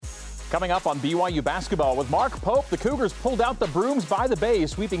Coming up on BYU basketball with Mark Pope, the Cougars pulled out the brooms by the bay,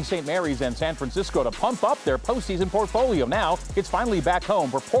 sweeping St. Mary's and San Francisco to pump up their postseason portfolio. Now it's finally back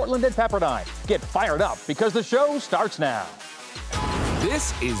home for Portland and Pepperdine. Get fired up because the show starts now.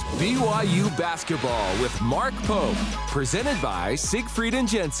 This is BYU basketball with Mark Pope, presented by Siegfried and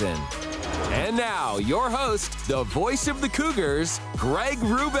Jensen. And now your host, the voice of the Cougars, Greg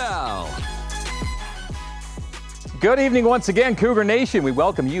Wrubell. Good evening once again, Cougar Nation. We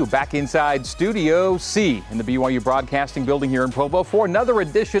welcome you back inside Studio C in the BYU Broadcasting Building here in Provo for another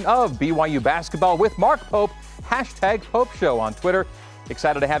edition of BYU Basketball with Mark Pope, hashtag Pope Show on Twitter.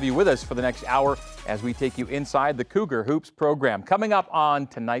 Excited to have you with us for the next hour as we take you inside the Cougar Hoops program. Coming up on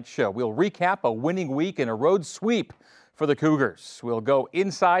tonight's show, we'll recap a winning week and a road sweep for the Cougars. We'll go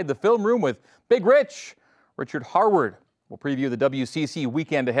inside the film room with Big Rich, Richard Harward. We'll preview the WCC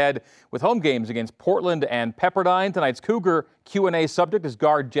weekend ahead with home games against Portland and Pepperdine. Tonight's Cougar Q&A subject is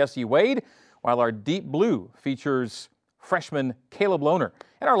guard Jesse Wade, while our Deep Blue features freshman Caleb Lohner.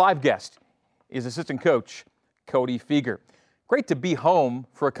 And our live guest is assistant coach Cody Feger. Great to be home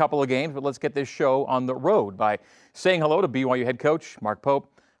for a couple of games, but let's get this show on the road by saying hello to BYU head coach Mark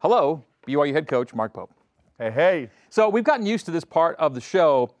Pope. Hello, BYU head coach Mark Pope. Hey. So we've gotten used to this part of the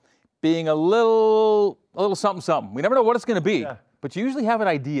show being a little something. We never know what it's going to be, but you usually have an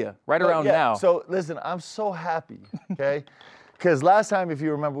idea around now. So listen, I'm so happy, okay? Because last time, if you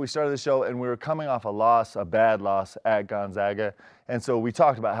remember, we started the show and we were coming off a bad loss at Gonzaga. And so we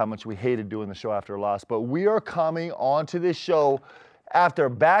talked about how much we hated doing the show after a loss. But we are coming onto this show after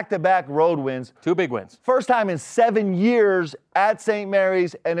back-to-back road wins. 2 big wins. First time in 7 years at St.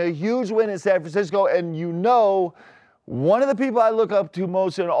 Mary's and a huge win in San Francisco. And you know, one of the people I look up to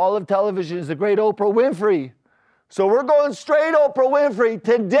most in all of television is the great Oprah Winfrey. So we're going straight Oprah Winfrey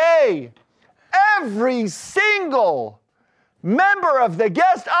today. Every single member of the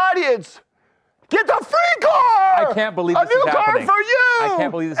guest audience gets a free car! I can't believe this is happening. A new car for you! I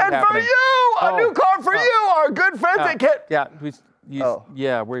can't believe this is happening. And for you, a new car for you, our good friends at Kit.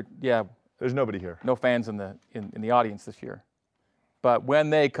 There's nobody here. No fans in the audience this year. But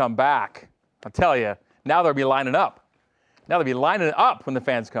when they come back, I'll tell you, now they'll be lining up. Now they'll be lining up when the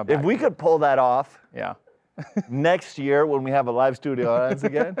fans come back. If we could pull that off next year when we have a live studio audience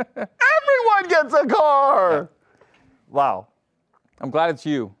again, everyone gets a car! Yeah. Wow. I'm glad it's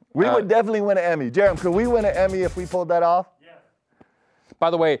you. We would definitely win an Emmy. Jerem, could we win an Emmy if we pulled that off? Yes. By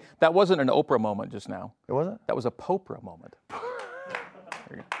the way, that wasn't an Oprah moment just now. It wasn't? That was a Popra moment.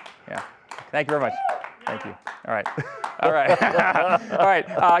 Yeah. Thank you very much. Thank you. All right. All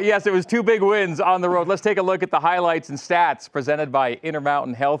right. Yes, it was 2 big wins on the road. Let's take a look at the highlights and stats presented by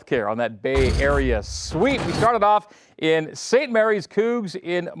Intermountain Healthcare on that Bay Area sweep. We started off in St. Mary's Cougs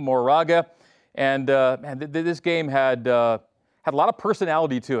in Moraga. And this game had a lot of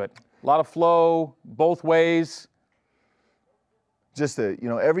personality to it, a lot of flow both ways. Just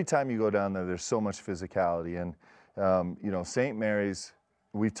every time you go down there, there's so much physicality. And, St. Mary's,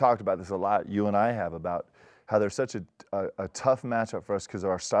 we've talked about this a lot, you and I have, about how they're such a tough matchup for us because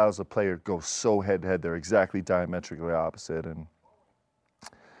our styles of play go so head-to-head. They're exactly diametrically opposite. And,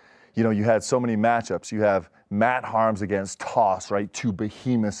 you had so many matchups. You have Matt Harms against Toss, right? 2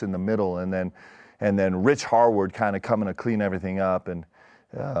 behemoths in the middle, and then Rich Harward kind of coming to clean everything up. And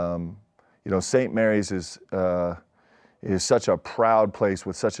St. Mary's is such a proud place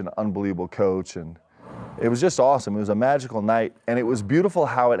with such an unbelievable coach, and it was just awesome. It was a magical night, and it was beautiful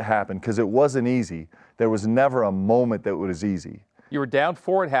how it happened because it wasn't easy. There was never a moment that was easy. You were down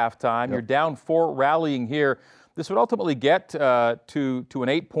 4 at halftime. Yep. You're down 4 rallying here. This would ultimately get to an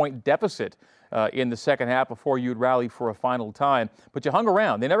 8-point deficit in the second half before you'd rally for a final time. But you hung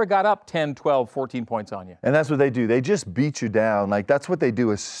around. They never got up 10, 12, 14 points on you. And that's what they do. They just beat you down. Like, that's what they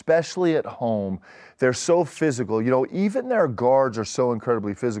do, especially at home. They're so physical. Even their guards are so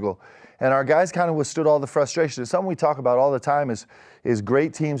incredibly physical. And our guys kind of withstood all the frustration. It's something we talk about all the time is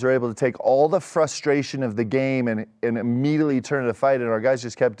great teams are able to take all the frustration of the game and immediately turn it to fight. And our guys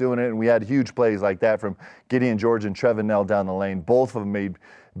just kept doing it. And we had huge plays like that from Gideon George and Trevin Nell down the lane. Both of them made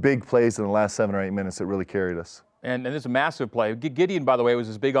big plays in the last 7 or 8 minutes that really carried us. And it's a massive play. Gideon, by the way, was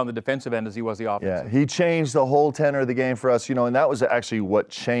as big on the defensive end as he was the offensive. Yeah, he changed the whole tenor of the game for us, and that was actually what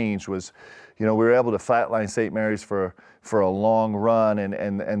changed was, we were able to flatline St. Mary's for a long run,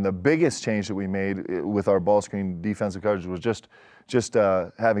 and the biggest change that we made with our ball screen defensive coverage was just just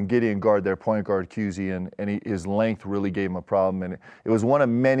having Gideon guard their point guard, Cusey, and his length really gave him a problem. And it was one of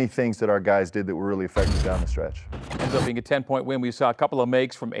many things that our guys did that were really effective down the stretch. Ends up being a 10-point win. We saw a couple of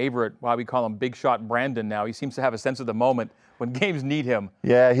makes from Averett, why we call him Big Shot Brandon now. He seems to have a sense of the moment when games need him.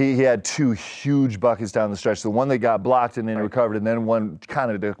 Yeah, he had 2 huge buckets down the stretch. The one that got blocked and then recovered, and then one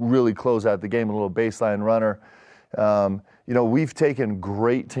kind of to really close out the game, a little baseline runner. We've taken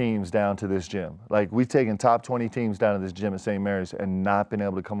great teams down to this gym. Like, we've taken top 20 teams down to this gym at St. Mary's and not been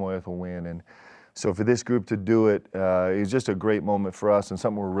able to come away with a win. And so for this group to do it, it's just a great moment for us and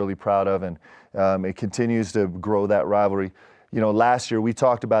something we're really proud of. And it continues to grow that rivalry. Last year we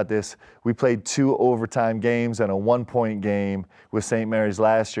talked about this. We played 2 overtime games and a 1-point game with St. Mary's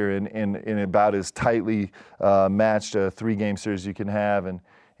last year in about as tightly matched a 3-game series you can have.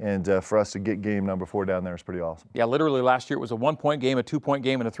 And for us to get game number 4 down there is pretty awesome. Yeah, literally last year it was a 1-point game, a 2-point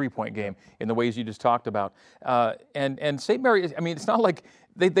game, and a 3-point game in the ways you just talked about. And St. Mary's, it's not like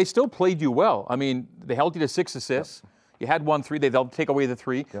they still played you well. They held you to 6 assists. Yep. You had 1-3, they'll take away the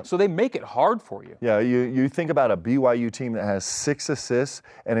 3. Yep. So they make it hard for you. Yeah, you think about a BYU team that has 6 assists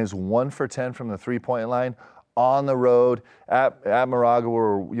and is 1 for 10 from the 3-point line on the road at Moraga.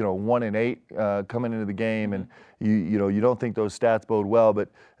 We're 1 and 8 coming into the game, and you don't think those stats bode well, but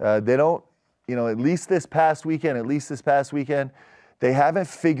they don't. At least this past weekend, they haven't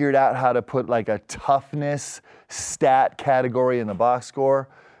figured out how to put like a toughness stat category in the box score.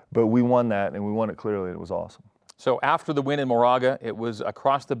 But we won that, and we won it clearly, and it was awesome. So after the win in Moraga, it was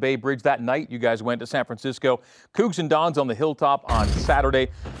across the Bay Bridge. That night, you guys went to San Francisco. Cougs and Dons on the Hilltop on Saturday.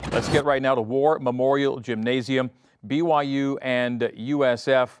 Let's get right now to War Memorial Gymnasium, BYU and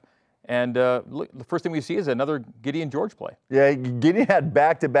USF. And the first thing we see is another Gideon George play. Yeah, Gideon had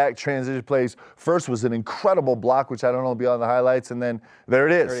back-to-back transition plays. First was an incredible block, which I don't know will be on the highlights, and then there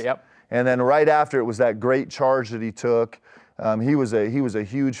it is. Yep. And then right after it was that great charge that he took. He was a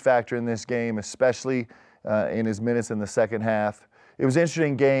huge factor in this game, especially in his minutes in the second half. It was an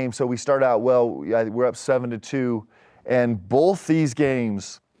interesting game, so we start out well. We're up 7-2, and both these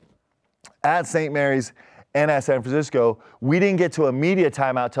games at St. Mary's and at San Francisco, we didn't get to a media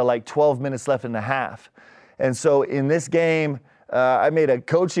timeout till like 12 minutes left in the half. And so in this game, I made a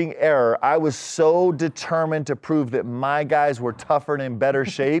coaching error. I was so determined to prove that my guys were tougher and in better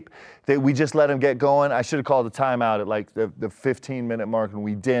shape that we just let them get going. I should have called a timeout at like the 15-minute mark, and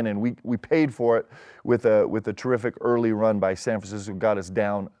we didn't. And we paid for it with a terrific early run by San Francisco, got us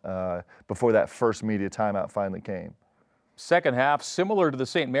down before that first media timeout finally came. Second half, similar to the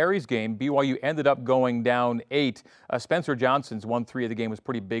St. Mary's game, BYU ended up going down 8. Spencer Johnson's 1-3 of the game was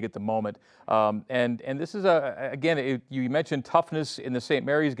pretty big at the moment. And this is, you mentioned toughness in the St.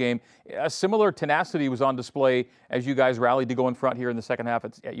 Mary's game. A similar tenacity was on display as you guys rallied to go in front here in the second half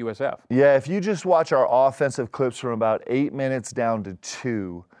at USF. Yeah, if you just watch our offensive clips from about 8 minutes down to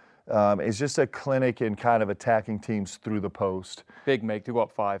 2, it's just a clinic in kind of attacking teams through the post. Big make to go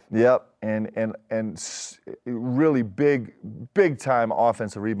up 5. Yep, and really big time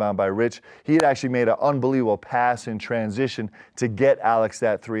offensive rebound by Rich. He had actually made an unbelievable pass in transition to get Alex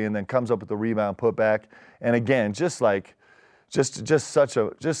that 3, and then comes up with the rebound putback. And again, just such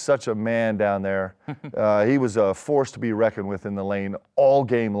a man down there. He was a force to be reckoned with in the lane all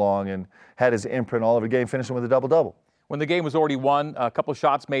game long, and had his imprint all over the game, finishing with a double-double. When the game was already won, a couple of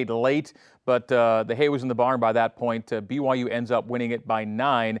shots made late, but the hay was in the barn by that point. BYU ends up winning it by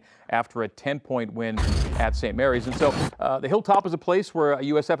 9 after a 10-point win at St. Mary's. And so the Hilltop is a place where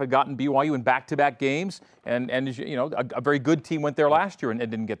USF had gotten BYU in back-to-back games, and a very good team went there last year and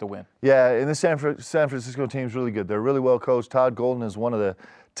didn't get the win. Yeah, and the San Francisco team's really good. They're really well coached. Todd Golden is one of the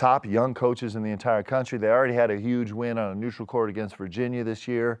top young coaches in the entire country. They already had a huge win on a neutral court against Virginia this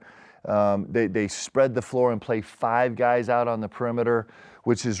year. They spread the floor and play 5 guys out on the perimeter,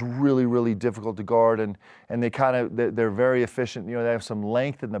 which is really, really difficult to guard. And they're very efficient. They have some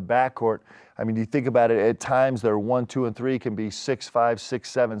length in the backcourt. You think about it, at times their 1, 2, and 3 can be 6'5",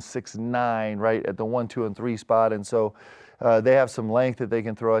 6'7", 6'9", right at the 1, 2, and 3 spot. And so they have some length that they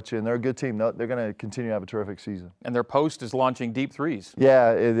can throw at you, and they're a good team. They're going to continue to have a terrific season. And their post is launching deep threes.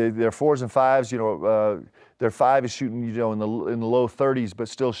 Yeah, their 4s and 5s, their 5 is shooting, in the low 30s, but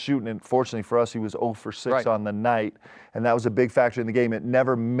still shooting. And fortunately for us, he was 0 for 6 on the night, and that was a big factor in the game. It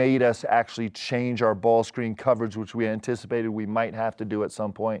never made us actually change our ball screen coverage, which we anticipated we might have to do at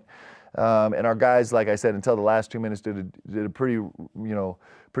some point. And our guys, like I said, until the last 2 minutes, did a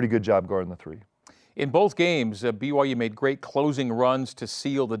pretty good job guarding the 3. In both games, BYU made great closing runs to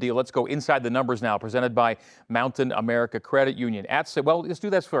seal the deal. Let's go inside the numbers now, presented by Mountain America Credit Union. Let's do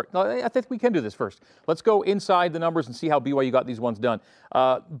this first. No, I think we can do this first. Let's go inside the numbers and see how BYU got these ones done.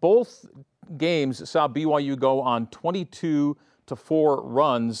 Both games saw BYU go on 22-12 to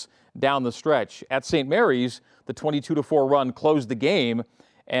 4 down the stretch. At St. Mary's, the 22-4 run closed the game.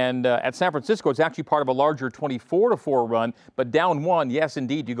 And at San Francisco, it's actually part of a larger 24-4 run. But down 1, yes,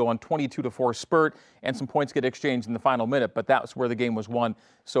 indeed, you go on 22-4 spurt, and some points get exchanged in the final minute. But that's where the game was won.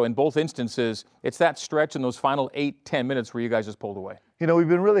 So in both instances, it's that stretch in those final 8-10 minutes where you guys just pulled away. You know, we've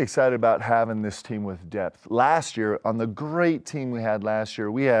been really excited about having this team with depth. Last year, on the great team we had last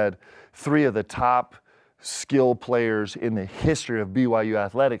year, we had 3 of the top skill players in the history of BYU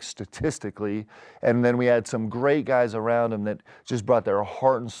athletics statistically, and then we had some great guys around them that just brought their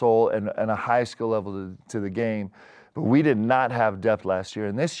heart and soul and a high skill level to the game. But we did not have depth last year,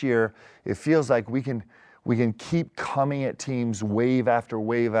 and this year it feels like we can keep coming at teams wave after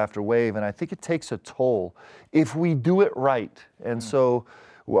wave after wave, and I think it takes a toll if we do it right. And so,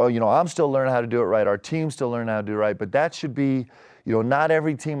 well, you know, I'm still learning how to do it right. Our team's still learning how to do it right, but that should be, you know, not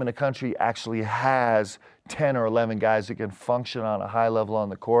every team in the country actually has 10 or 11 guys that can function on a high level on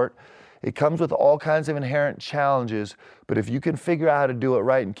the court. It comes with all kinds of inherent challenges, but if you can figure out how to do it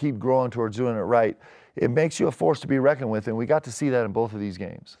right and keep growing towards doing it right, it makes you a force to be reckoned with, and we got to see that in both of these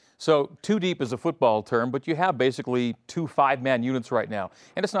games. So 2 deep is a football term, but you have basically 2 5-man units right now.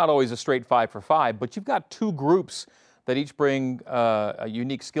 And it's not always a straight 5-for-5, but you've got 2 groups that each bring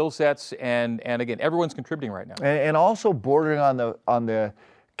unique skill sets, and again, everyone's contributing right now. And also bordering on the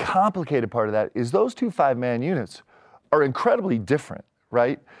complicated part of that is those 2 5-man units are incredibly different,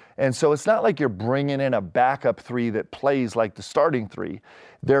 right? And so it's not like you're bringing in a backup 3 that plays like the starting 3.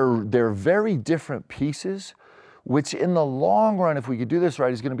 They're very different pieces, which in the long run, if we could do this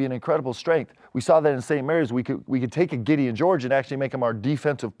right, is going to be an incredible strength. We saw that in St. Mary's. We could take a Gideon George and actually make him our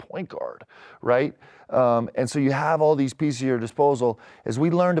defensive point guard, right? And so you have all these pieces at your disposal. As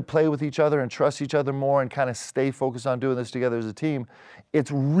we learn to play with each other and trust each other more and kind of stay focused on doing this together as a team,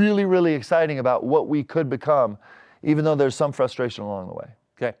 it's really, really exciting about what we could become, even though there's some frustration along the way.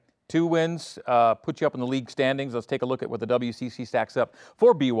 Okay. 2 wins put you up in the league standings. Let's take a look at what the WCC stacks up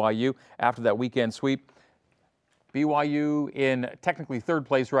for BYU after that weekend sweep. BYU in technically 3rd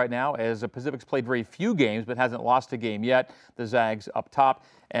place right now, as Pacific's played very few games but hasn't lost a game yet. The Zags up top.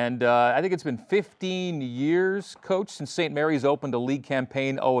 And I think it's been 15 years, Coach, since St. Mary's opened a league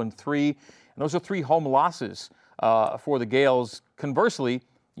campaign 0-3. And those are 3 home losses for the Gales. Conversely,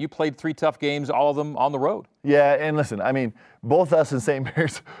 you played 3 tough games, all of them on the road. Yeah, and listen, I mean, both us and St.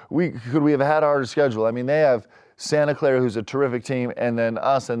 Mary's, could we have had a harder schedule? I mean, they have Santa Clara, who's a terrific team, and then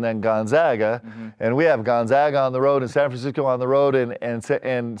us, and then Gonzaga. Mm-hmm. And we have Gonzaga on the road and San Francisco on the road and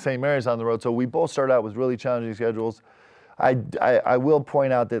St. Mary's on the road. So we both started out with really challenging schedules. I will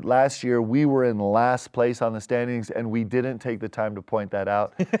point out that last year we were in last place on the standings, and we didn't take the time to point that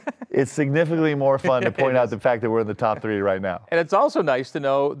out. It's significantly more fun to point out the fact that we're in the top 3 right now. And it's also nice to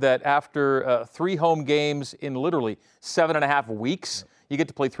know that after 3 home games in literally 7.5 weeks, you get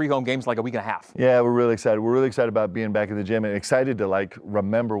to play 3 home games like a week and a half. Yeah, we're really excited. We're really excited about being back in the gym and excited to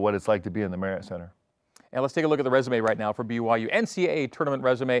remember what it's like to be in the Marriott Center. And let's take a look at the resume right now for BYU. NCAA tournament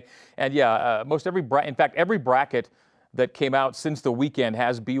resume. And yeah, every bracket that came out since the weekend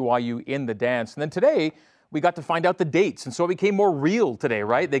has BYU in the dance. And then today, we got to find out the dates. And so it became more real today,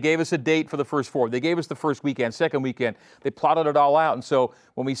 right? They gave us a date for the first 4. They gave us the first weekend, second weekend. They plotted it all out. And so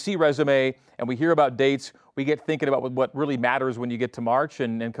when we see resume and we hear about dates, we get thinking about what really matters when you get to March.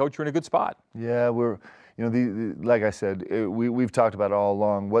 And Coach, you're in a good spot. Yeah, like I said, we've talked about it all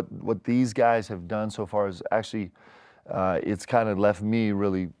along. What these guys have done so far is actually, it's kind of left me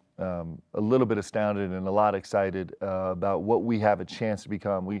really a little bit astounded and a lot excited about what we have a chance to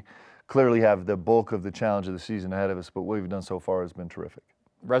become. We clearly have the bulk of the challenge of the season ahead of us, but what we've done so far has been terrific.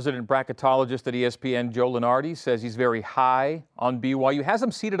 Resident bracketologist at ESPN, Joe Lunardi, says he's very high on BYU. Has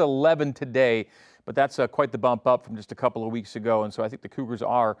them seated 11 today, but that's quite the bump up from just a couple of weeks ago. And so I think the Cougars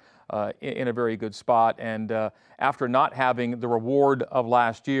are in a very good spot. And after not having the reward of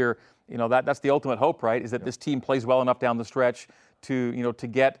last year, that's the ultimate hope, right? Is that this team plays well enough down the stretch to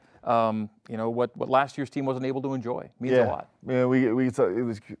get what last year's team wasn't able to enjoy. Means a lot. Yeah,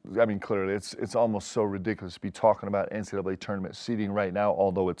 clearly it's almost so ridiculous to be talking about NCAA tournament seeding right now,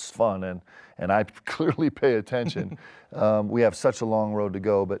 although it's fun and I clearly pay attention. We have such a long road to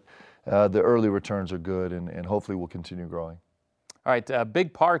go, but the early returns are good and hopefully we'll continue growing. All right, a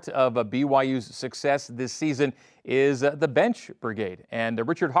big part of BYU's success this season is the bench brigade, and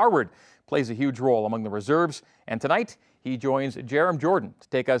Richard Harward plays a huge role among the reserves, and tonight he joins Jarom Jordan to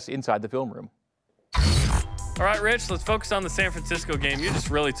take us inside the film room. All right, Rich, let's focus on the San Francisco game. You just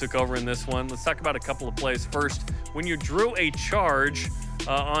really took over in this one. Let's talk about a couple of plays. First, when you drew a charge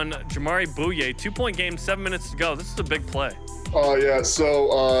on Jamari Bouye, 2-point game, 7 minutes to go. This is a big play. Oh, yeah.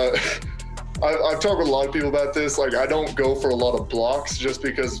 So I've talked with a lot of people about this. Like, I don't go for a lot of blocks just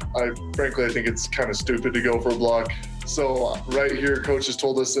because frankly, I think it's kind of stupid to go for a block. So right here, coach has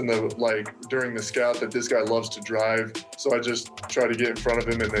told us during the scout that this guy loves to drive. So I just try to get in front of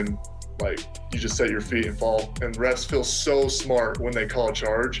him, and then you just set your feet and fall. And refs feel so smart when they call a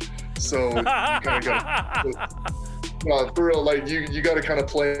charge. So you kind of got for real, you got to kind of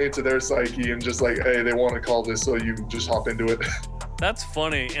play into their psyche and just hey, they want to call this, so you just hop into it. That's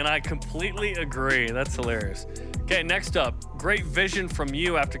funny, and I completely agree. That's hilarious. Okay, next up, great vision from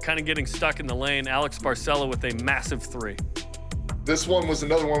you after kind of getting stuck in the lane. Alex Barcelo with a massive 3. This one was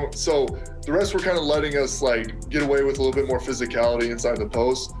another one. So the rest were kind of letting us get away with a little bit more physicality inside the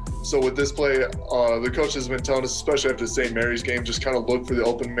post. So with this play, the coach has been telling us, especially after the St. Mary's game, just kind of look for the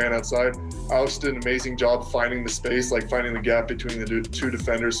open man outside. Alex did an amazing job finding the space, finding the gap between the two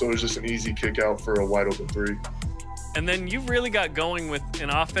defenders. So it was just an easy kick out for a wide open 3. And then you really got going with an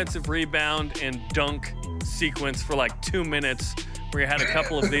offensive rebound and dunk sequence for 2 minutes where you had a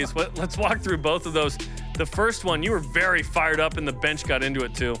couple of these. Let's walk through both of those. The first one, you were very fired up and the bench got into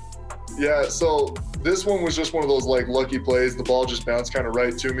it too. Yeah, so this one was just one of those lucky plays. The ball just bounced kind of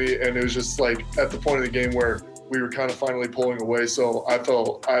right to me, and it was just at the point of the game where we were kind of finally pulling away. So I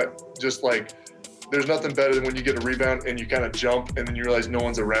felt there's nothing better than when you get a rebound and you kind of jump and then you realize no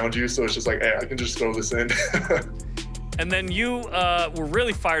one's around you. So it's just hey, I can just throw this in. And then you were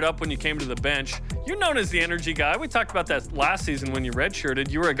really fired up when you came to the bench. You're known as the energy guy. We talked about that last season when you redshirted.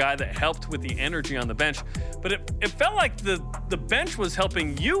 You were a guy that helped with the energy on the bench. But it felt like the bench was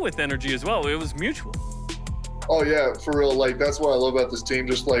helping you with energy as well. It was mutual. Oh, yeah, for real. That's what I love about this team.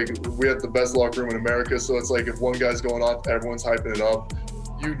 Just we have the best locker room in America. So it's if one guy's going off, everyone's hyping it up.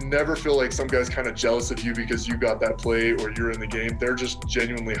 You never feel like some guy's kind of jealous of you because you got that play or you're in the game. They're just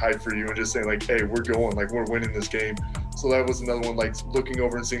genuinely hyped for you and just saying hey, we're going, we're winning this game. So that was another one, looking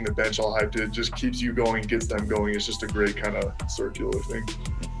over and seeing the bench all hyped. It just keeps you going, gets them going. It's just a great kind of circular thing.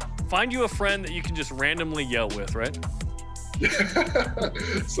 Find you a friend that you can just randomly yell with, right?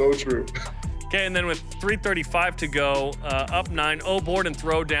 So true. Okay, and then with 3:35 to go, up 9, board and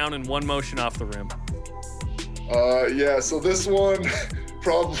throw down in one motion off the rim. Yeah, so this one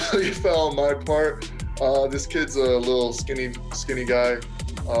probably fell on my part. This kid's a little skinny guy.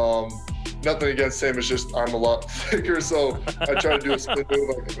 Nothing against him, it's just I'm a lot thicker, so I tried to do a spin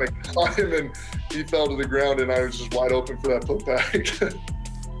move. I caught him, and he fell to the ground, and I was just wide open for that putback.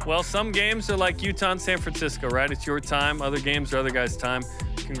 Well, some games are like Utah and San Francisco, right? It's your time. Other games are other guys' time.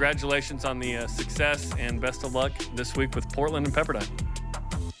 Congratulations on the success, and best of luck this week with Portland and Pepperdine.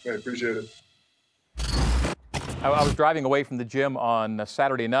 I appreciate it. I was driving away from the gym on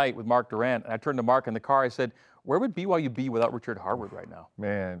Saturday night with Mark Durant, and I turned to Mark in the car. I said, where would BYU be without Richard Harward right now?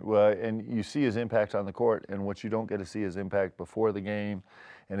 Man, well, and you see his impact on the court, and what you don't get to see his impact before the game,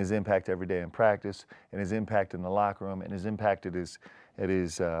 and his impact every day in practice, and his impact in the locker room, and his impact at his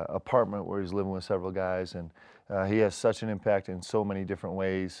apartment where he's living with several guys. And he has such an impact in so many different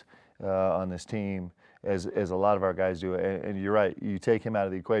ways on this team, as a lot of our guys do. And you're right, you take him out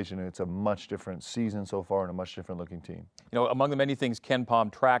of the equation, and it's a much different season so far and a much different looking team. You know, among the many things Ken Pom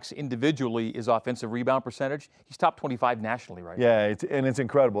tracks individually is offensive rebound percentage. He's top 25 nationally right now. Yeah, it's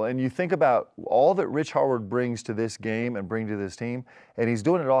incredible. And you think about all that Rich Harward brings to this game and bring to this team, and he's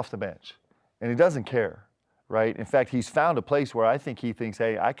doing it off the bench. And he doesn't care, right? In fact, he's found a place where I think he thinks,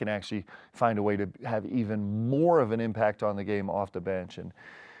 hey, I can actually find a way to have even more of an impact on the game off the bench. And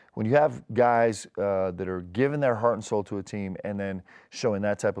when you have guys that are giving their heart and soul to a team and then showing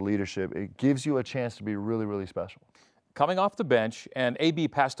that type of leadership, it gives you a chance to be really, really special. Coming off the bench, and AB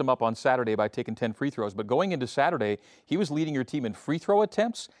passed him up on Saturday by taking 10 free throws, but going into Saturday, he was leading your team in free throw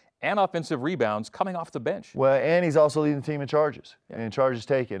attempts and offensive rebounds coming off the bench. Well, and he's also leading the team in charges, and charges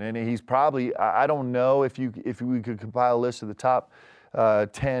taken. And he's probably, I don't know if we could compile a list of the top 10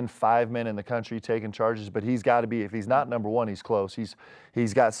 5-men in the country taking charges, but he's got to be, if he's not number one, he's close.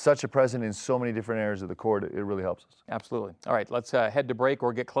 He's got such a presence in so many different areas of the court, it really helps us. Absolutely. All right, let's head to break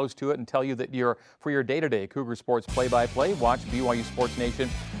or get close to it and tell you that for your day-to-day Cougar Sports play-by-play, watch BYU Sports Nation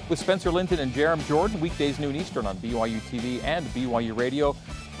with Spencer Linton and Jerem Jordan, weekdays noon Eastern on BYU TV and BYU Radio.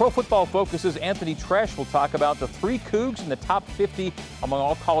 Pro Football Focus's Anthony Tresh will talk about the 3 Cougs in the top 50 among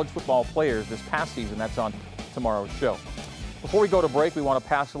all college football players this past season. That's on tomorrow's show. Before we go to break, we want to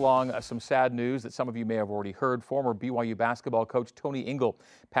pass along some sad news that some of you may have already heard. Former BYU basketball coach Tony Ingle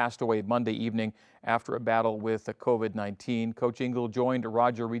passed away Monday evening after a battle with COVID-19. Coach Ingle joined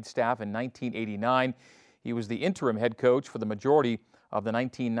Roger Reed's staff in 1989. He was the interim head coach for the majority of the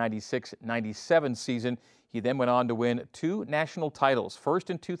 1996-97 season. He then went on to win 2 national titles,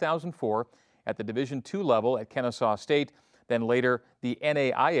 first in 2004 at the Division II level at Kennesaw State, then later the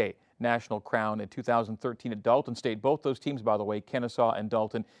NAIA national crown in 2013 at Dalton State. Both those teams, by the way, Kennesaw and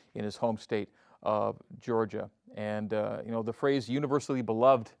Dalton, in his home state of Georgia. And, the phrase universally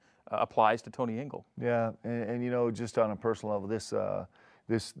beloved applies to Tony Ingle. Yeah, and just on a personal level,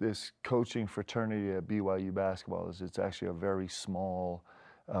 this coaching fraternity at BYU basketball it's actually a very small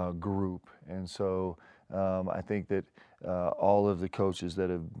group, and so I think that all of the coaches that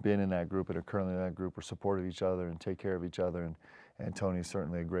have been in that group and are currently in that group are supportive of each other and take care of each other, and Tony's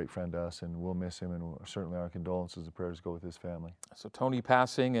certainly a great friend to us, and we'll miss him, and certainly our condolences and prayers go with his family. So Tony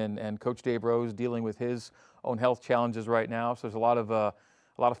passing, and Coach Dave Rose dealing with his own health challenges right now, so there's a lot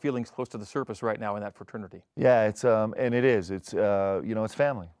of feelings close to the surface right now in that fraternity. Yeah, it's and it is. It's it's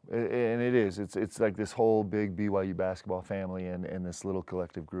family, and it is. It's like this whole big BYU basketball family and this little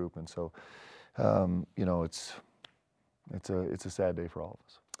collective group, and so it's a sad day for all of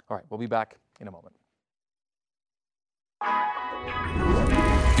us. All right, we'll be back in a moment.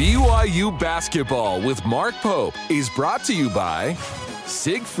 BYU Basketball with Mark Pope is brought to you by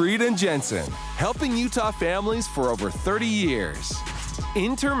Siegfried and Jensen, helping Utah families for over 30 years.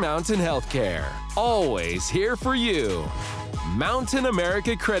 Intermountain Healthcare, always here for you. Mountain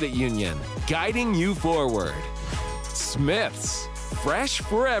America Credit Union, guiding you forward. Smith's, fresh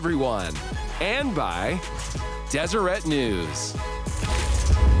for everyone. And by Deseret News.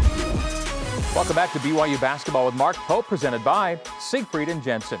 Welcome back to BYU Basketball with Mark Pope, presented by Siegfried and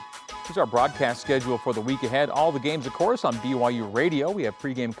Jensen. Here's our broadcast schedule for the week ahead. All the games, of course, on BYU Radio. We have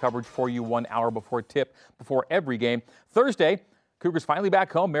pregame coverage for you 1 hour before tip, before every game. Thursday, Cougars finally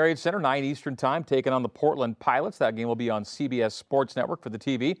back home, Marriott Center, 9 Eastern time, taking on the Portland Pilots. That game will be on CBS Sports Network for the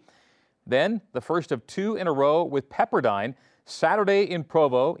TV. Then the first of 2 in a row with Pepperdine, Saturday in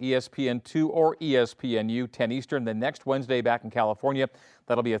Provo, ESPN2 or ESPNU, 10 Eastern. Then next Wednesday back in California,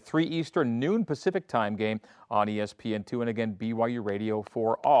 that'll be a 3 Eastern, noon Pacific time game on ESPN2. And again, BYU Radio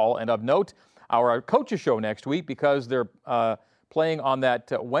for all. And of note, our coaches show next week, because they're playing on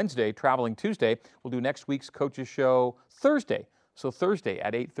that Wednesday, traveling Tuesday. We'll do next week's coaches show Thursday. So Thursday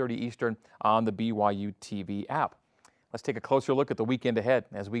at 8:30 Eastern on the BYU TV app. Let's take a closer look at the weekend ahead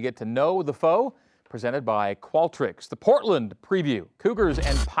as we get to know the foe, presented by Qualtrics. The Portland preview, Cougars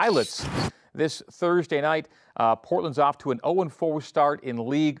and Pilots this Thursday night. Portland's off to an 0-4 start in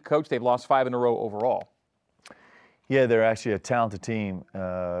league. Coach, they've lost 5 in a row overall. Yeah, they're actually a talented team.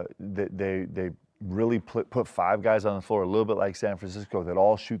 They really put 5 guys on the floor, a little bit like San Francisco, that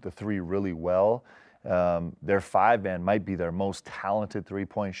all shoot the 3 really well. Their 5-man might be their most talented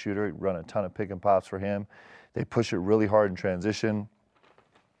three-point shooter. Run a ton of pick and pops for him. They push it really hard in transition.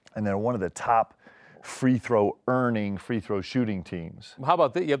 And they're one of the top free throw shooting teams. How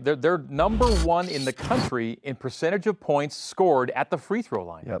about that? They're number 1 in the country in percentage of points scored at the free throw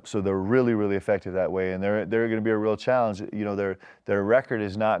line. Yep. So they're really, really effective that way, and they're going to be a real challenge. Their record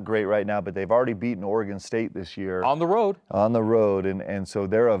is not great right now, but they've already beaten Oregon State this year on the road. And so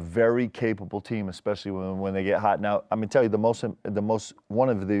they're a very capable team, especially when they get hot. Now, I'm going to tell you one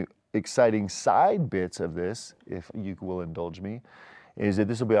of the exciting side bits of this, if you will indulge me, is that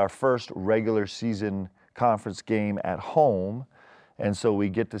this will be our first regular season conference game at home. And so we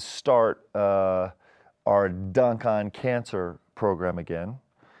get to start our Dunk on Cancer program again,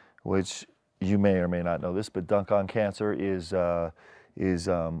 which you may or may not know this, but Dunk on Cancer is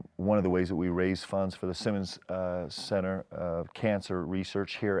one of the ways that we raise funds for the Simmons Center of Cancer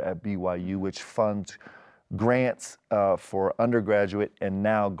Research here at BYU, which funds grants for undergraduate and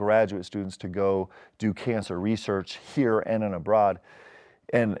now graduate students to go do cancer research here and abroad.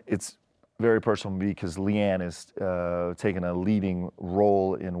 And it's very personal to me because Leanne is taking a leading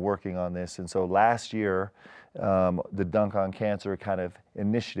role in working on this. And so last year, the Dunk on Cancer kind of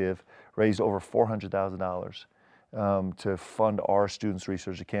initiative raised over $400,000 to fund our students'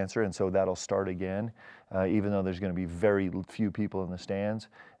 research of cancer. And so that'll start again, even though there's going to be very few people in the stands.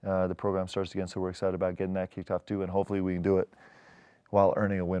 The program starts again, so we're excited about getting that kicked off too, and hopefully we can do it while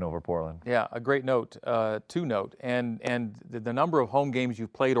earning a win over Portland. Yeah, a great note to note. And the number of home games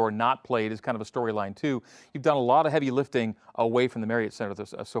you've played or not played is kind of a storyline too. You've done a lot of heavy lifting away from the Marriott Center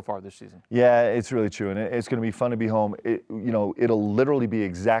so far this season. Yeah, it's really true, and it's going to be fun to be home. It'll literally be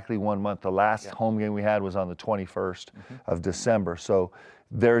exactly 1 month. The last home game we had was on the 21st of December. So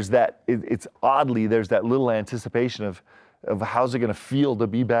there's that. It's oddly there's that little anticipation of how's it going to feel to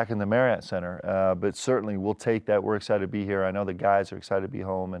be back in the Marriott Center. But certainly we'll take that. We're excited to be here. I know the guys are excited to be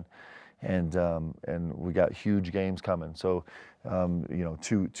home, and we got huge games coming. So,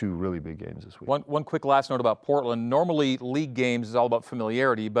 two really big games this week. One quick last note about Portland. Normally league games is all about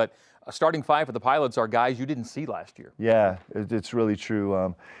familiarity, but a starting five for the Pilots are guys you didn't see last year. Yeah, it's really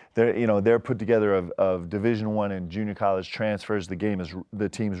true. They're put together of Division I and junior college transfers. The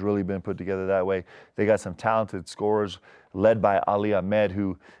team's really been put together that way. They got some talented scorers, led by Ali Ahmed,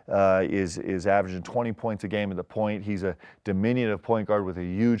 who is averaging 20 points a game at the point. He's a diminutive point guard with a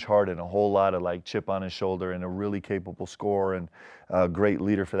huge heart and a whole lot of chip on his shoulder, and a really capable scorer and a great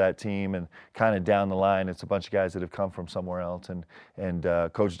leader for that team. And kind of down the line, it's a bunch of guys that have come from somewhere else, and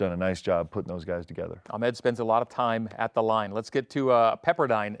Coach has done a nice job putting those guys together. Ahmed spends a lot of time at the line. Let's get to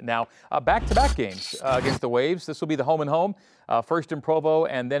Pepperdine now. Back-to-back games against the Waves. This will be the home and home, first in Provo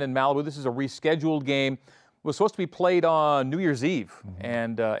and then in Malibu. This is a rescheduled game. It was supposed to be played on New Year's Eve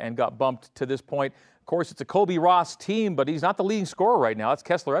and got bumped to this point. Of course, it's a Colby Ross team, but he's not the leading scorer right now. It's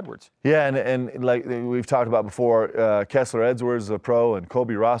Kessler Edwards. Yeah, and like we've talked about before, Kessler Edwards is a pro and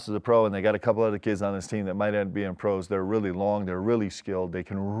Colby Ross is a pro, and they got a couple other kids on this team that might end up being pros. They're really long. They're really skilled. They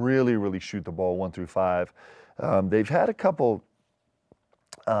can really, really shoot the ball 1 through 5. They've had a couple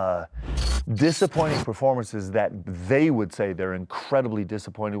disappointing performances that they would say they're incredibly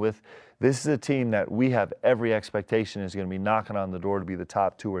disappointed with. This is a team that we have every expectation is going to be knocking on the door to be the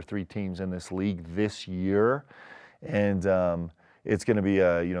top 2 or 3 teams in this league this year. And it's going to be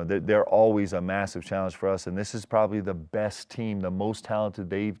they're always a massive challenge for us. And this is probably the best team, the most talented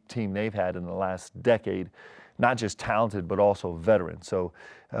team they've had in the last decade. Not just talented, but also veteran. So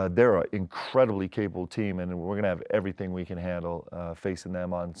they're an incredibly capable team, and we're going to have everything we can handle facing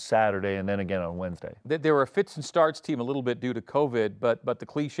them on Saturday and then again on Wednesday. They were a fits and starts team a little bit due to COVID, but the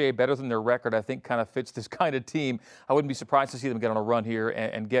cliche, better than their record, I think kind of fits this kind of team. I wouldn't be surprised to see them get on a run here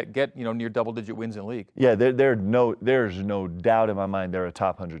and get near double-digit wins in the league. Yeah, there's no doubt in my mind they're a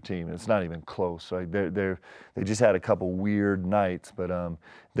top 100 team. It's not even close. Right? They just had a couple weird nights, but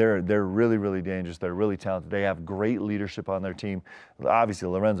they're really, really dangerous. They're really talented. They have great leadership on their team. Obviously,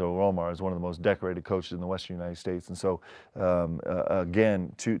 Lorenzo Romar is one of the most decorated coaches in the Western United States. And so,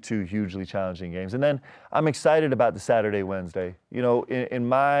 again, two hugely challenging games. And then I'm excited about the Saturday, Wednesday. In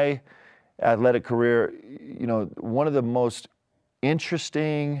my athletic career, one of the most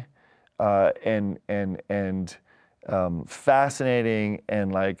interesting and fascinating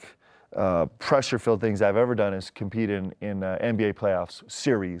and pressure-filled things I've ever done is compete in NBA playoffs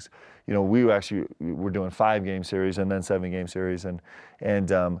series. We were doing 5-game series and then 7-game series,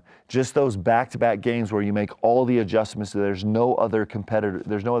 and just those back-to-back games where you make all the adjustments. There's no other competitor,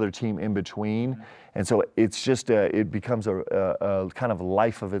 there's no other team in between, and so it's just it becomes a kind of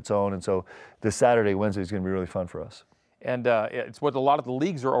life of its own. And so this Saturday, Wednesday is going to be really fun for us. And it's what a lot of the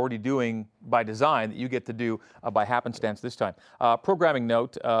leagues are already doing by design that you get to do by happenstance this time. Programming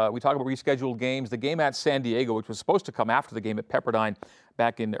note, we talk about rescheduled games. The game at San Diego, which was supposed to come after the game at Pepperdine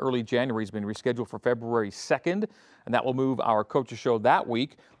back in early January, has been rescheduled for February 2nd, and that will move our coaches show that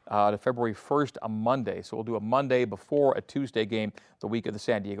week to February 1st, a Monday. So we'll do a Monday before a Tuesday game, the week of the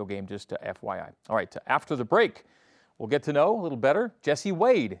San Diego game, just to FYI. All right, after the break, we'll get to know a little better Jesse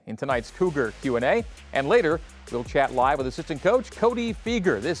Wade in tonight's Cougar Q&A. And later, we'll chat live with assistant coach Cody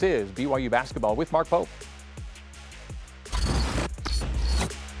Feger. This is BYU Basketball with Mark Pope.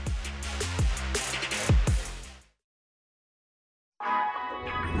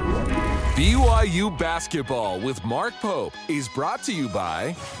 BYU Basketball with Mark Pope is brought to you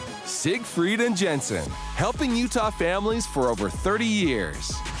by Siegfried and Jensen, helping Utah families for over 30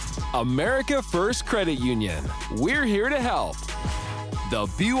 years. America First Credit Union, we're here to help. The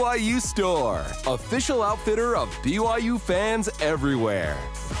BYU Store, official outfitter of BYU fans everywhere.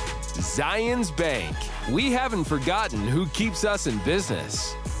 Zions Bank, we haven't forgotten who keeps us in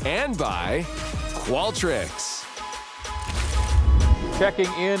business. And by Qualtrics.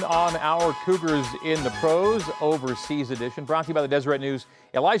 Checking in on our Cougars in the Pros Overseas Edition, brought to you by the Deseret News.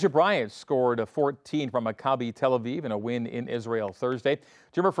 Elijah Bryant scored a 14 from Maccabi Tel Aviv in a win in Israel Thursday.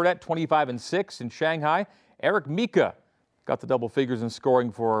 Jimmer Fredette, 25-6 in Shanghai. Eric Mika got the double figures in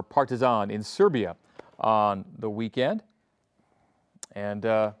scoring for Partizan in Serbia on the weekend. And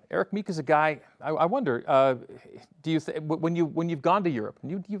Eric Mika's a guy, I wonder, do you when you've gone to Europe,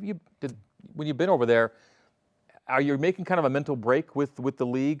 when you've been over there, are you making kind of a mental break with the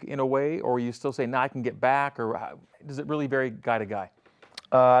league in a way, or are you still saying, I can get back, or does it really vary guy to guy?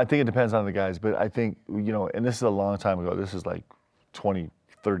 I think it depends on the guys, but I think, and this is a long time ago. This is like 20,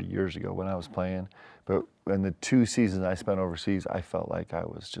 30 years ago when I was playing. But in the 2 seasons I spent overseas, I felt like I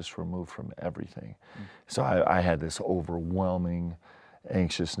was just removed from everything. So I had this overwhelming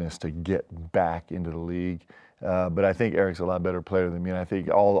anxiousness to get back into the league. But I think Eric's a lot better player than me, and I think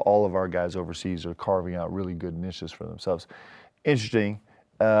all of our guys overseas are carving out really good niches for themselves. Interesting,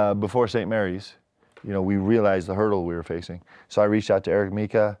 before St. Mary's, we realized the hurdle we were facing. So I reached out to Eric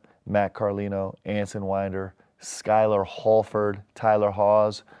Mika, Matt Carlino, Anson Winder, Skylar Halford, Tyler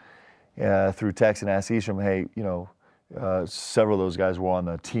Hawes, through text and asked each of them, hey, several of those guys were on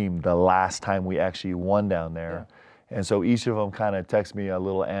the team the last time we actually won down there. Yeah. And so each of them kind of texted me a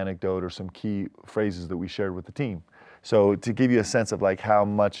little anecdote or some key phrases that we shared with the team. So to give you a sense of like how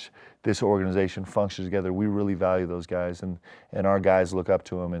much this organization functions together, we really value those guys, and our guys look up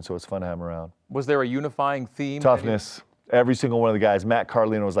to them, and so it's fun to have them around. Was there a unifying theme? Toughness. Every single one of the guys. Matt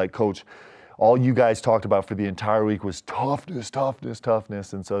Carlino was like, Coach, all you guys talked about for the entire week was toughness, toughness,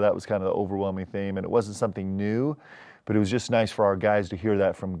 toughness, and so that was kind of the overwhelming theme, and it wasn't something new, but it was just nice for our guys to hear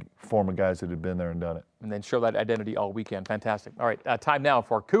that from former guys that had been there and done it. And then show that identity all weekend. Fantastic. All right, time now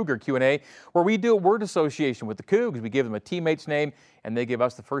for Cougar Q&A, where we do a word association with the Cougs. We give them a teammate's name, and they give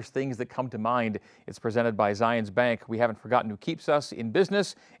us the first things that come to mind. It's presented by Zions Bank. We haven't forgotten who keeps us in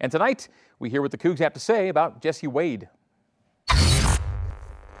business. And tonight, we hear what the Cougs have to say about Jesse Wade.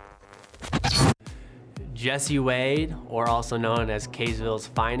 Jesse Wade, or also known as Kaysville's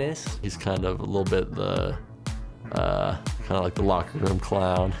finest. He's kind of a little bit the, kind of like the locker room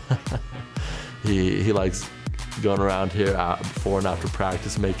clown. He likes going around here before and after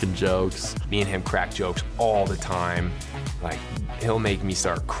practice making jokes. Me and him crack jokes all the time. Like, he'll make me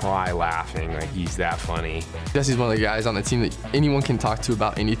start cry laughing. Like, he's that funny. Jesse's one of the guys on the team that anyone can talk to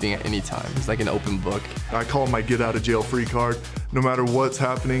about anything at any time. He's like an open book. I call him my get out of jail free card. No matter what's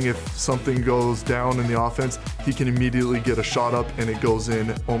happening, if something goes down in the offense, he can immediately get a shot up and it goes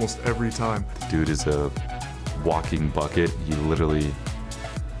in almost every time. The dude is a walking bucket. He literally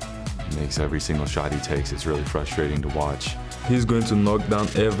makes every single shot he takes. It's really frustrating to watch. He's going to knock down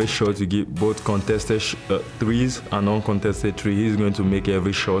every shot you give, both contested threes and uncontested threes. He's going to make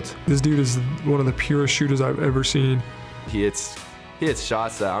every shot. This dude is one of the purest shooters I've ever seen. He hits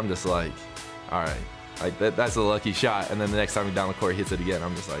shots that I'm just like, all right, like that's a lucky shot. And then the next time he's down the court, he hits it again.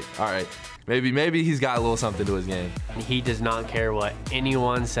 I'm just like, all right, maybe he's got a little something to his game. He does not care what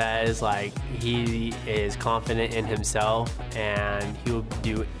anyone says. Like, he is confident in himself, and he will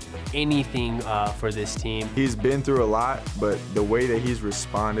do anything for this team. He's been through a lot, but the way that he's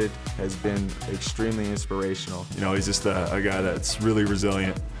responded has been extremely inspirational. He's just a guy that's really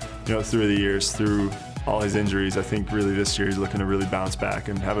resilient, through the years, through all his injuries. I think really this year he's looking to really bounce back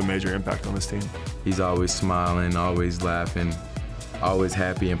and have a major impact on this team. He's always smiling, always laughing, always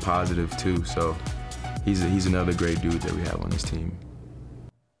happy and positive too. So he's another great dude that we have on this team.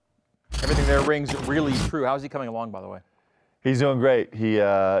 Everything there rings really true. How's he coming along, by the way? He's doing great. He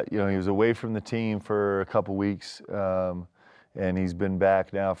was away from the team for a couple weeks, and he's been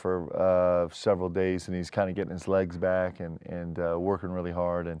back now for several days, and he's kind of getting his legs back and working really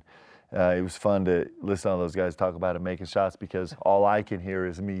hard. And it was fun to listen to all those guys talk about him making shots, because all I can hear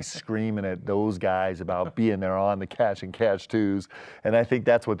is me screaming at those guys about being there on the catch and catch twos. And I think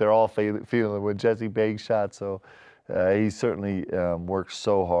that's what they're all feeling when Jesse makes shots. So he certainly works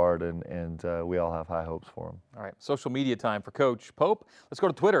so hard, and we all have high hopes for him. All right, social media time for Coach Pope. Let's go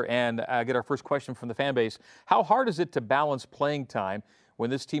to Twitter and get our first question from the fan base. How hard is it to balance playing time when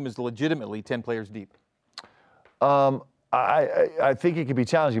this team is legitimately 10 players deep? I think it can be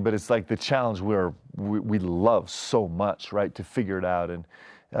challenging, but it's like the challenge we love so much, right, to figure it out.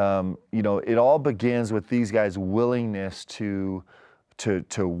 And, it all begins with these guys' willingness to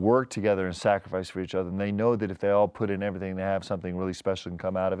work together and sacrifice for each other. And they know that if they all put in everything, they have something really special can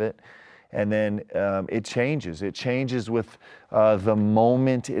come out of it. And then it changes. It changes with the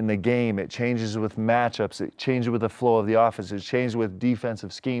moment in the game. It changes with matchups. It changes with the flow of the offense. It changes with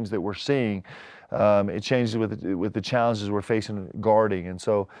defensive schemes that we're seeing. It changes with the challenges we're facing guarding. And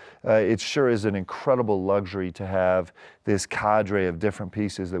so it sure is an incredible luxury to have this cadre of different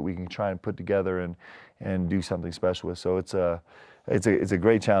pieces that we can try and put together and do something special with. So it's a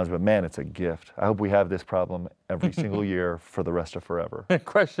great challenge, but man, it's a gift. I hope we have this problem every single year for the rest of forever.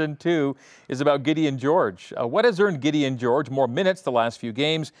 Question 2 is about Gideon George. What has earned Gideon George more minutes the last few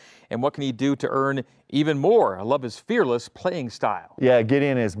games, and what can he do to earn even more? I love his fearless playing style. Yeah,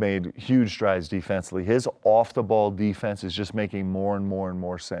 Gideon has made huge strides defensively. His off-the-ball defense is just making more and more and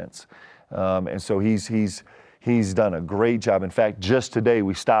more sense. And so he's done a great job. In fact, just today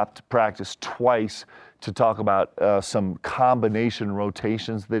we stopped practice twice to talk about some combination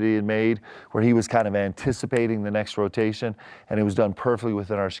rotations that he had made, where he was kind of anticipating the next rotation, and it was done perfectly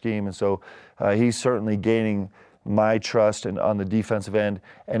within our scheme. And so he's certainly gaining my trust on the defensive end,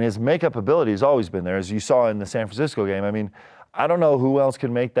 and his makeup ability has always been there, as you saw in the San Francisco game. I mean, I don't know who else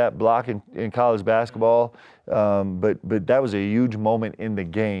can make that block in college basketball But that was a huge moment in the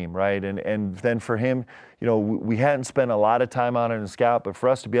game, right? And then for him, you know, we hadn't spent a lot of time on it in scout, but for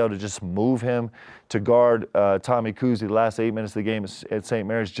us to be able to just move him to guard Tommy Kuhse the last 8 minutes of the game at St.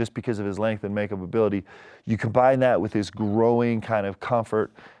 Mary's just because of his length and makeup ability, you combine that with his growing kind of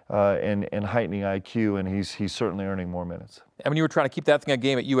comfort and heightening IQ, and he's certainly earning more minutes. I mean, you were trying to keep that thing a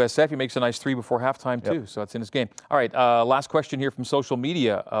game at USF. He makes a nice 3 before halftime, too, so it's in his game. All right, last question here from social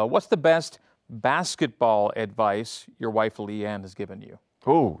media. What's the best basketball advice your wife, Leanne, has given you?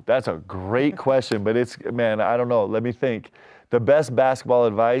 Oh, that's a great question, but man, I don't know. Let me think. The best basketball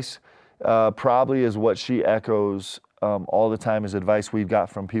advice probably is what she echoes all the time as advice we've got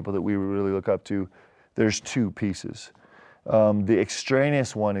from people that we really look up to. There's 2 pieces. The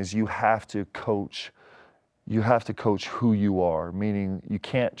extraneous one is you have to coach who you are, meaning you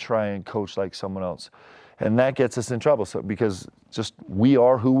can't try and coach like someone else. And that gets us in trouble because just we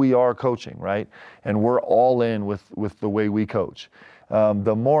are who we are coaching, right? And we're all in with the way we coach.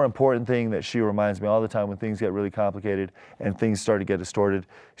 The more important thing that she reminds me all the time when things get really complicated and things start to get distorted,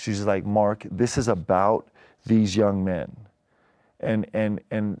 she's just like, Mark, this is about these young men. And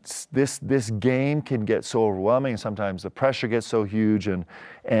this game can get so overwhelming. Sometimes the pressure gets so huge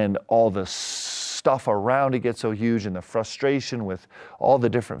and all the stuff around it gets so huge and the frustration with all the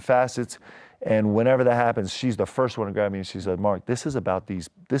different facets. And whenever that happens, she's the first one to grab me and she said, Mark, this is about these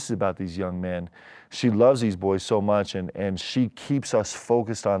young men. She loves these boys so much and she keeps us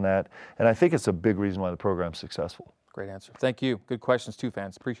focused on that. And I think it's a big reason why the program's successful. Great answer. Thank you. Good questions too,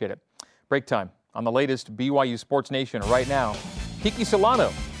 fans. Appreciate it. Break time on the latest BYU Sports Nation right now. Kiki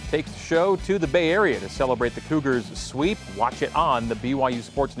Solano takes the show to the Bay Area to celebrate the Cougars' sweep. Watch it on the BYU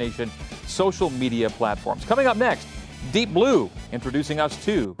Sports Nation social media platforms. Coming up next, Deep Blue introducing us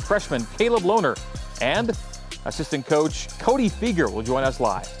to freshman Caleb Lohner and assistant coach Cody Feger will join us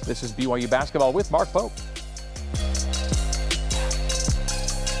live. This is BYU Basketball with Mark Pope.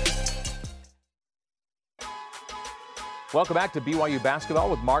 Welcome back to BYU Basketball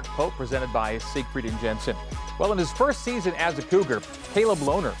with Mark Pope, presented by Siegfried & Jensen. Well, in his first season as a Cougar, Caleb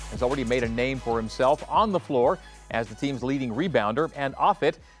Lohner has already made a name for himself on the floor as the team's leading rebounder and off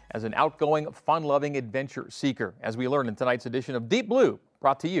it as an outgoing, fun-loving adventure seeker, as we learn in tonight's edition of Deep Blue,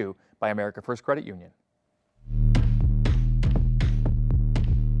 brought to you by America First Credit Union.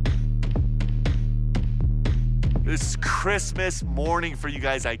 This Christmas morning for you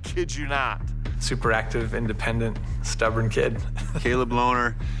guys, I kid you not. Super active, independent, stubborn kid. Caleb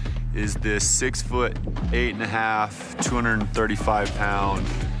Lohner is this 6 foot, 8.5, 235 pound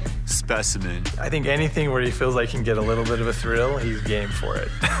specimen. I think anything where he feels like he can get a little bit of a thrill, he's game for it.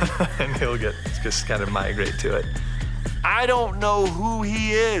 And he'll just kind of migrate to it. I don't know who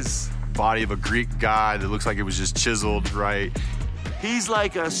he is. Body of a Greek god that looks like it was just chiseled right. He's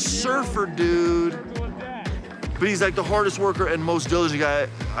like a surfer dude, but he's like the hardest worker and most diligent guy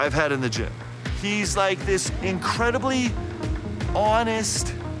I've had in the gym. He's like this incredibly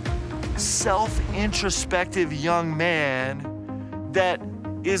honest, self-introspective young man that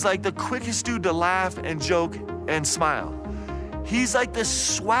is like the quickest dude to laugh and joke and smile. He's like the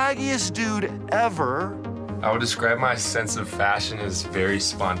swaggiest dude ever. I would describe my sense of fashion as very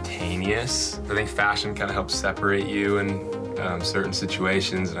spontaneous. I think fashion kind of helps separate you in certain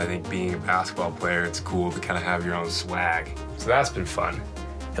situations, and I think being a basketball player, it's cool to kind of have your own swag. So that's been fun.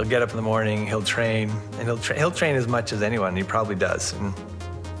 He'll get up in the morning, he'll train, and he'll train as much as anyone, he probably does, and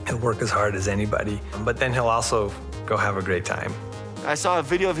he'll work as hard as anybody, but then he'll also go have a great time. I saw a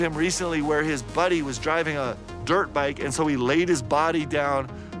video of him recently where his buddy was driving a dirt bike, and so he laid his body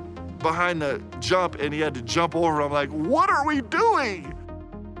down behind the jump, and he had to jump over. I'm like, what are we doing?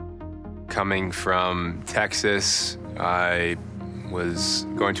 Coming from Texas, I was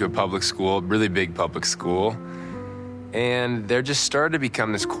going to a public school, really big public school, and there just started to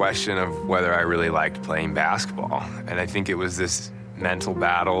become this question of whether I really liked playing basketball. And I think it was this mental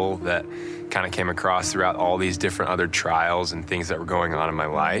battle that kind of came across throughout all these different other trials and things that were going on in my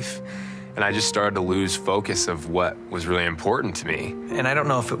life. And I just started to lose focus of what was really important to me. And I don't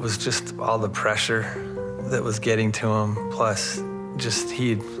know if it was just all the pressure that was getting to him, plus just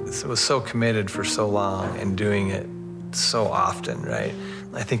he was so committed for so long and doing it so often, right?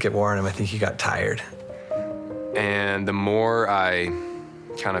 I think it wore on him. I think he got tired. And the more I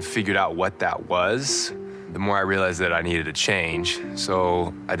kind of figured out what that was, the more I realized that I needed a change.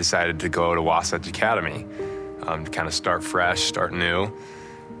 So I decided to go to Wasatch Academy to kind of start fresh, start new.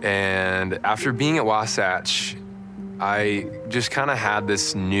 And after being at Wasatch, I just kind of had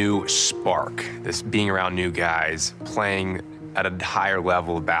this new spark, this being around new guys, playing at a higher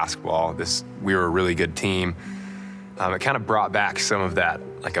level of basketball. We were a really good team. It kind of brought back some of that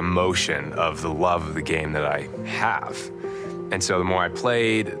like emotion of the love of the game that I have. And so the more I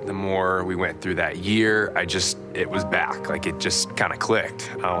played, the more we went through that year, it was back. Like it just kind of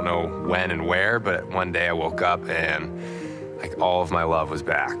clicked. I don't know when and where, but one day I woke up and like all of my love was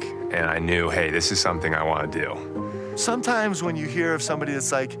back. And I knew, hey, this is something I want to do. Sometimes when you hear of somebody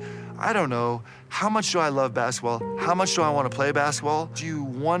that's like, I don't know, how much do I love basketball? How much do I want to play basketball? Do you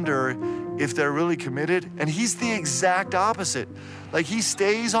wonder if they're really committed? And he's the exact opposite. Like he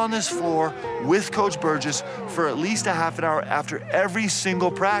stays on this floor with Coach Burgess for at least a half an hour after every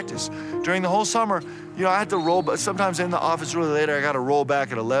single practice. During the whole summer, you know, I had to roll, but sometimes in the office really late, I got to roll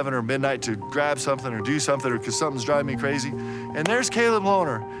back at 11 or midnight to grab something or do something or because something's driving me crazy. And there's Caleb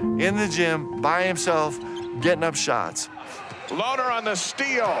Lohner in the gym by himself, getting up shots. Lohner on the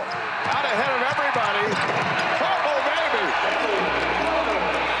steal, out ahead of everybody. Trouble, baby.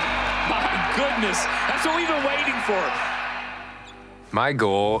 My goodness, that's what we've been waiting for. My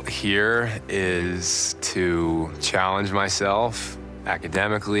goal here is to challenge myself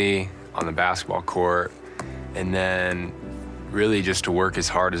academically on the basketball court, and then really just to work as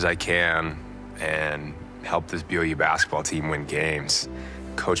hard as I can and help this BYU basketball team win games.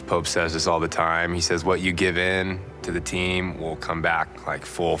 Coach Pope says this all the time. He says, what you give in to the team will come back like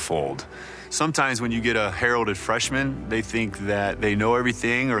full fold. Sometimes when you get a heralded freshman, they think that they know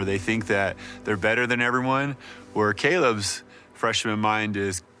everything or they think that they're better than everyone, where Caleb's freshman mind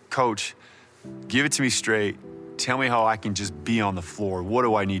is, Coach, give it to me straight. Tell me how I can just be on the floor. What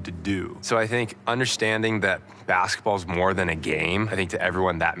do I need to do? So I think understanding that basketball is more than a game, I think to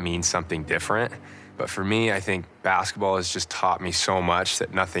everyone that means something different. But for me, I think basketball has just taught me so much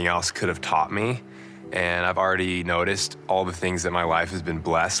that nothing else could have taught me. And I've already noticed all the things that my life has been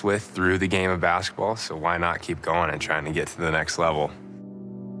blessed with through the game of basketball. So why not keep going and trying to get to the next level?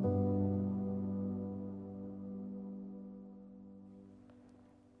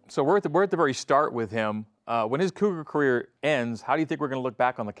 So we're at the very start with him. When his Cougar career ends, how do you think we're going to look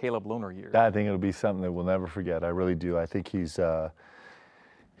back on the Caleb Lohner years? I think it'll be something that we'll never forget. I really do. I think he's built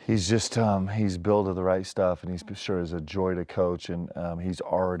of the right stuff, and he's sure is a joy to coach, and he's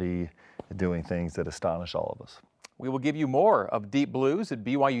already doing things that astonish all of us. We will give you more of Deep Blues at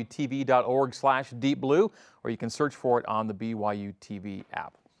byutv.org/deepblue, or you can search for it on the BYU TV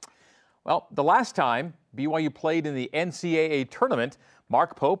app. Well, the last time BYU played in the NCAA tournament,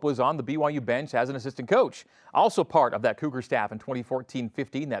 Mark Pope was on the BYU bench as an assistant coach. Also part of that Cougar staff in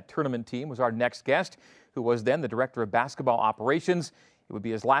 2014-15, that tournament team, was our next guest, who was then the director of basketball operations. It would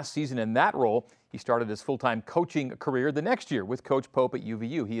be his last season in that role. He started his full-time coaching career the next year with Coach Pope at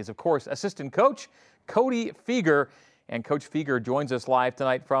UVU. He is, of course, assistant coach Cody Fueger, and Coach Fueger joins us live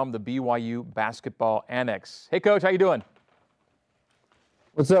tonight from the BYU Basketball Annex. Hey, Coach, how you doing?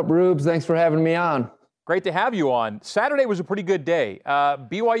 What's up, Rubes? Thanks for having me on. Great to have you on. Saturday was a pretty good day.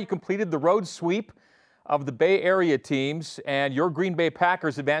 BYU completed the road sweep of the Bay Area teams, and your Green Bay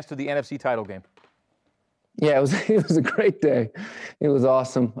Packers advanced to the NFC title game. Yeah, it was a great day. It was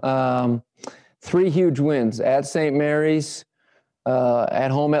awesome. 3 huge wins at St. Mary's,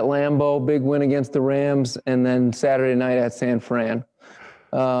 at home at Lambeau, big win against the Rams, and then Saturday night at San Fran.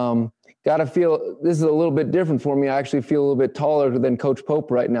 Gotta feel, this is a little bit different for me. I actually feel a little bit taller than Coach Pope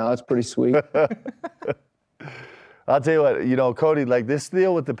right now. That's pretty sweet. I'll tell you what, Cody, like this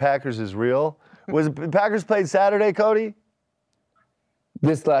deal with the Packers is real. Was the Packers played Saturday, Cody?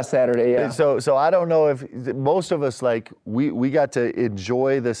 This last Saturday, yeah. So I don't know if most of us, like, we got to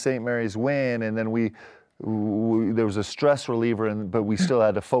enjoy the St. Mary's win, and then we there was a stress reliever, but we still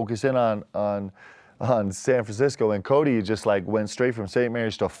had to focus in on San Francisco. And Cody just like went straight from St.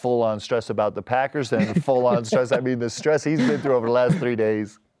 Mary's to full-on stress about the Packers and full-on stress. I mean, the stress he's been through over the last 3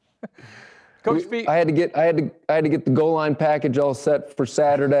 days. Coach, I had to get the goal line package all set for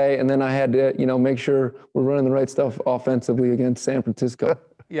Saturday, and then I had to, make sure we're running the right stuff offensively against San Francisco.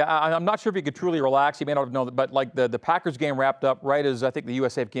 Yeah, I'm not sure if he could truly relax. He may not know that, but like the Packers game wrapped up right as I think the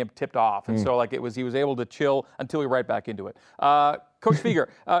USA game tipped off, and so like he was able to chill until he right back into it. Coach Fueger,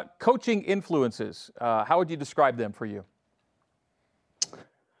 coaching influences. How would you describe them for you?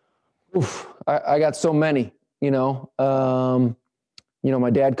 I got so many. My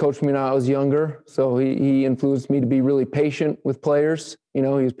dad coached me when I was younger, so he influenced me to be really patient with players. He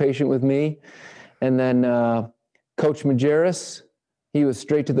was patient with me. And then Coach Majerus, he was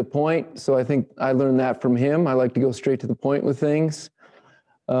straight to the point, so I think I learned that from him. I like to go straight to the point with things.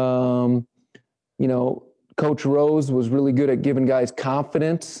 Coach Rose was really good at giving guys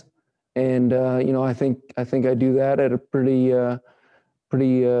confidence, and I think I do that at a pretty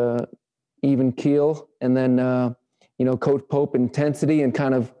even keel. And then Coach Pope, intensity and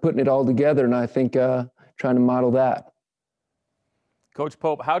kind of putting it all together, and I think trying to model that. Coach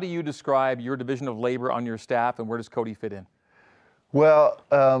Pope, how do you describe your division of labor on your staff, and where does Cody fit in? Well,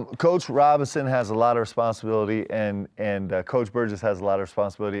 Coach Robinson has a lot of responsibility, and Coach Burgess has a lot of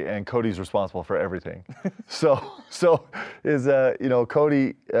responsibility, and Cody's responsible for everything. so is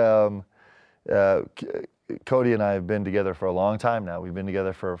Cody. Cody and I have been together for a long time now. We've been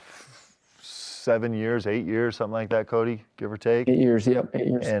together for 7 years, 8 years, something like that, Cody, give or take. 8 years, yep, 8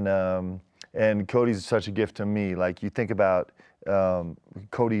 years. And Cody's such a gift to me. Like, you think about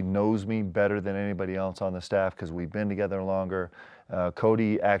Cody knows me better than anybody else on the staff because we've been together longer.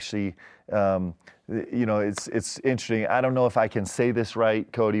 Cody actually, it's interesting. I don't know if I can say this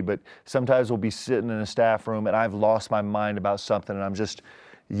right, Cody, but sometimes we'll be sitting in a staff room and I've lost my mind about something and I'm just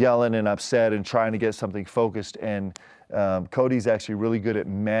yelling and upset and trying to get something focused. And Cody's actually really good at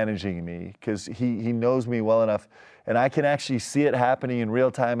managing me because he knows me well enough. And I can actually see it happening in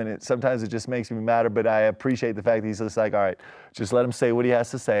real time, and sometimes it just makes me madder, but I appreciate the fact that he's just like, all right, just let him say what he has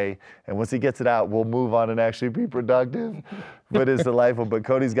to say, and once he gets it out, we'll move on and actually be productive. But it's delightful. But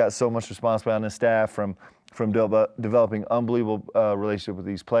Cody's got so much responsibility on his staff, from developing unbelievable relationship with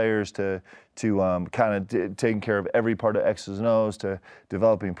these players to taking care of every part of X's and O's, to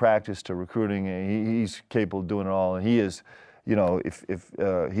developing practice, to recruiting. And he's capable of doing it all, and he is,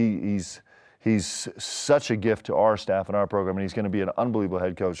 He's such a gift to our staff and our program, and he's going to be an unbelievable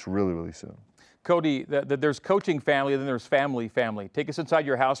head coach really, really soon. Cody, there's coaching family, and then there's family. Take us inside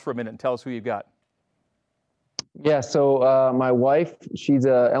your house for a minute and tell us who you've got. Yeah, so my wife, she's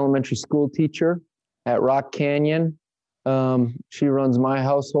an elementary school teacher at Rock Canyon. She runs my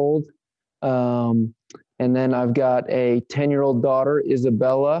household. And then I've got a 10-year-old daughter,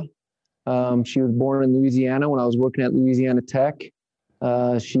 Isabella. She was born in Louisiana when I was working at Louisiana Tech.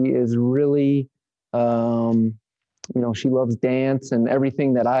 She is really, she loves dance and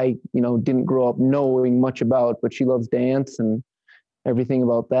everything that I, didn't grow up knowing much about, but she loves dance and everything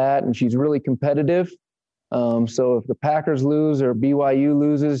about that. And she's really competitive. So if the Packers lose or BYU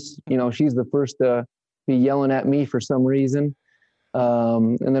loses, she's the first to be yelling at me for some reason.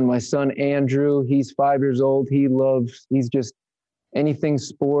 And then my son, Andrew, he's 5 years old. He's just anything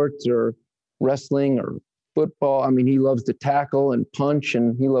sports or wrestling or football. I mean, he loves to tackle and punch,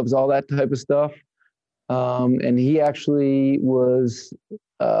 and he loves all that type of stuff. And he actually was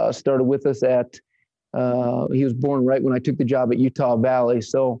started with us he was born right when I took the job at Utah Valley,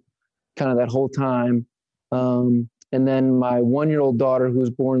 so kind of that whole time. And then my 1-year-old daughter, who was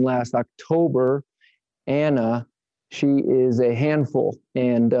born last October, Anna, she is a handful,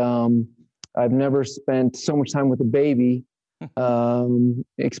 and I've never spent so much time with a baby.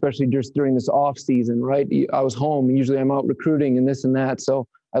 Especially just during this off season, right? I was home, and usually I'm out recruiting and this and that. So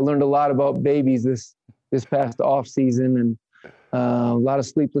I learned a lot about babies this past off season, and a lot of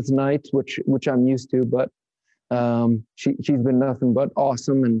sleepless nights, which I'm used to. But she's been nothing but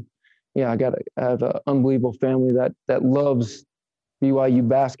awesome, and yeah, I have an unbelievable family that loves BYU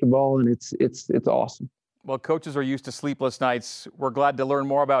basketball, and it's awesome. Well, coaches are used to sleepless nights. We're glad to learn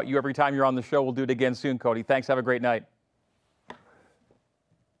more about you every time you're on the show. We'll do it again soon, Cody. Thanks. Have a great night.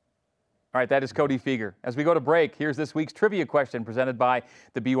 All right, that is Cody Fueger. As we go to break, here's this week's trivia question presented by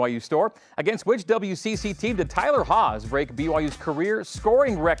the BYU Store. Against which WCC team did Tyler Haws break BYU's career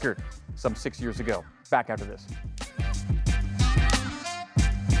scoring record some 6 years ago? Back after this.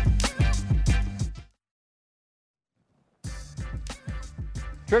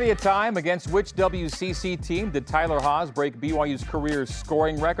 Trivia time. Against which WCC team did Tyler Haws break BYU's career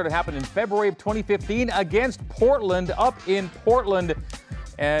scoring record? It happened in February of 2015 against Portland, up in Portland.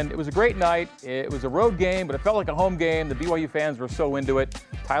 And it was a great night. It was a road game, but it felt like a home game. The BYU fans were so into it.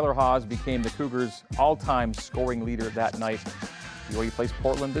 Tyler Haws became the Cougars' all-time scoring leader that night. BYU plays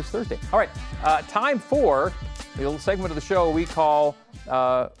Portland this Thursday. All right, time for the little segment of the show we call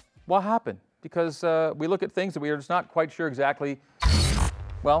What Happened? Because we look at things that we are just not quite sure exactly,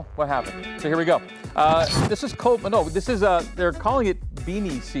 well, what happened. So here we go. This is they're calling it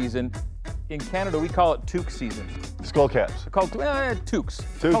beanie season. In Canada, we call it toque season. Skull caps. It's called toques.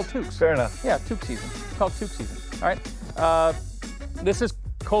 Toques? Called toques. Fair enough. Yeah, toque season. It's called toque season. All right. This is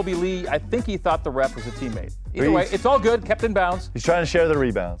Colby Lee. I think he thought the ref was a teammate. Either way, it's all good. Kept in bounds. He's trying to share the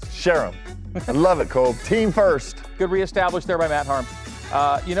rebounds. Share them. I love it, Cole. Team first. Good reestablished there by Matt Harm.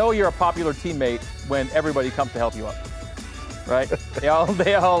 You're a popular teammate when everybody comes to help you up, right? they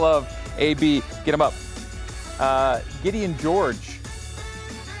all love AB. Get him up. Gideon George.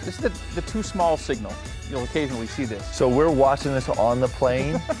 This is the too small signal. You'll occasionally see this. So we're watching this on the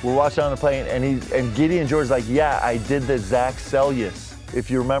plane. And Gideon George's like, yeah, I did the Zach Sellius, if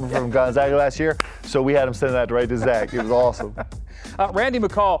you remember from Gonzaga last year. So we had him send that right to Zach. It was awesome. Randy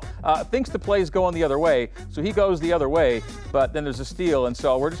McCall thinks the play's going the other way, so he goes the other way, but then there's a steal, and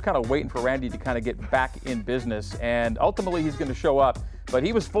so we're just kind of waiting for Randy to kind of get back in business, and ultimately he's going to show up. But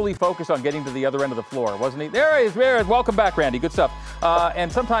he was fully focused on getting to the other end of the floor, wasn't he? There he is. Welcome back, Randy. Good stuff.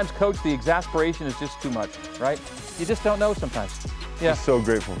 And sometimes, Coach, the exasperation is just too much, right? You just don't know sometimes. Yeah. I'm so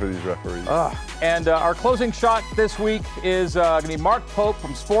grateful for these referees. And our closing shot this week is going to be Mark Pope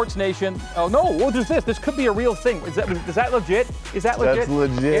from Sports Nation. Oh, no. Well, there's this. This could be a real thing. Is that legit? Is that legit? That's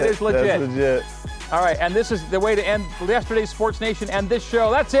legit. It is legit. That's legit. All right. And this is the way to end yesterday's Sports Nation and this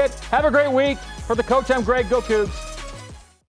show. That's it. Have a great week. For the coach, I'm Greg. Go Cougs.